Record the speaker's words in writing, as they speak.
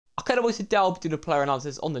Okay, boys, to delve into the player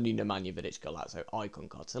analysis on the new Nemanja Vidic Golazo icon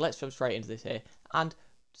card. So let's jump straight into this here and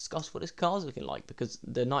discuss what this card's looking like, because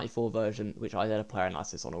the 94 version, which I did a player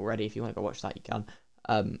analysis on already, if you want to go watch that, you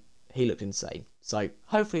can. He looked insane. So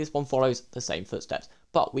hopefully this one follows the same footsteps.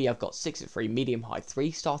 But we have got 6-3, medium height,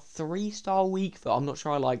 3-star, 3-star weak foot. I'm not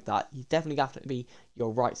sure I like that. You definitely have to be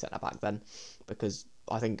your right centre-back then, because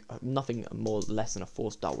I think nothing more less than a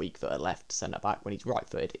 4-star weak foot at left centre-back when he's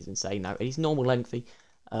right-footed is insane now. And he's normal lengthy,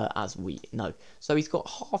 as we know. So he's got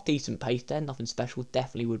half-decent pace there, nothing special.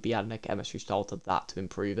 Definitely would be adding a chemistry style to that to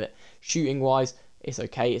improve it. Shooting-wise, it's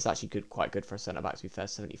okay. It's actually quite good for a centre-back, to be fair.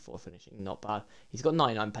 74 finishing, not bad. He's got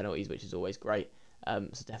 99 penalties, which is always great.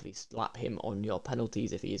 So definitely slap him on your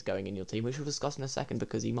penalties if he is going in your team, which we'll discuss in a second,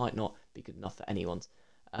 because he might not be good enough for anyone's.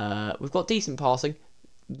 We've got decent passing,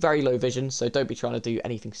 very low vision, so don't be trying to do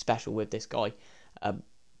anything special with this guy.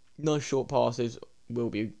 Nice short passes will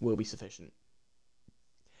be sufficient.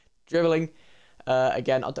 Dribbling,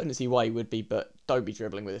 again, I don't see why he would be, but don't be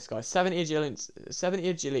dribbling with this guy. 70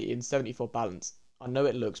 agility and 74 balance. I know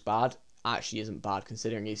it looks bad, actually isn't bad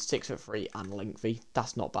considering he's 6'3" and lengthy.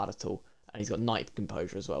 That's not bad at all. And he's got 90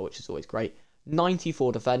 composure as well, which is always great.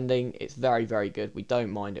 94 defending, it's very, very good. We don't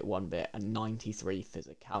mind it one bit. And 93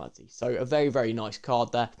 physicality. So a very, very nice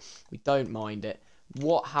card there. We don't mind it.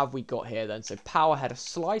 What have we got here then? So power header,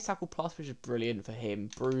 slide tackle plus, which is brilliant for him.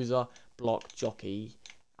 Bruiser, block, jockey,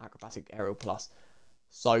 acrobatic aerial plus.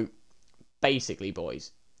 So basically,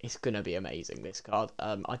 boys, it's going to be amazing, this card.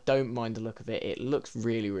 I don't mind the look of it. It looks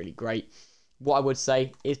really, really great. What I would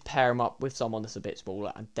say is pair him up with someone that's a bit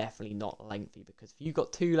smaller and definitely not lengthy, because if you've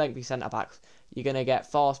got two lengthy centre-backs, you're going to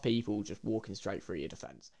get fast people just walking straight through your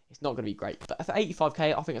defence. It's not going to be great. But for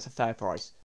 85k, I think it's a fair price.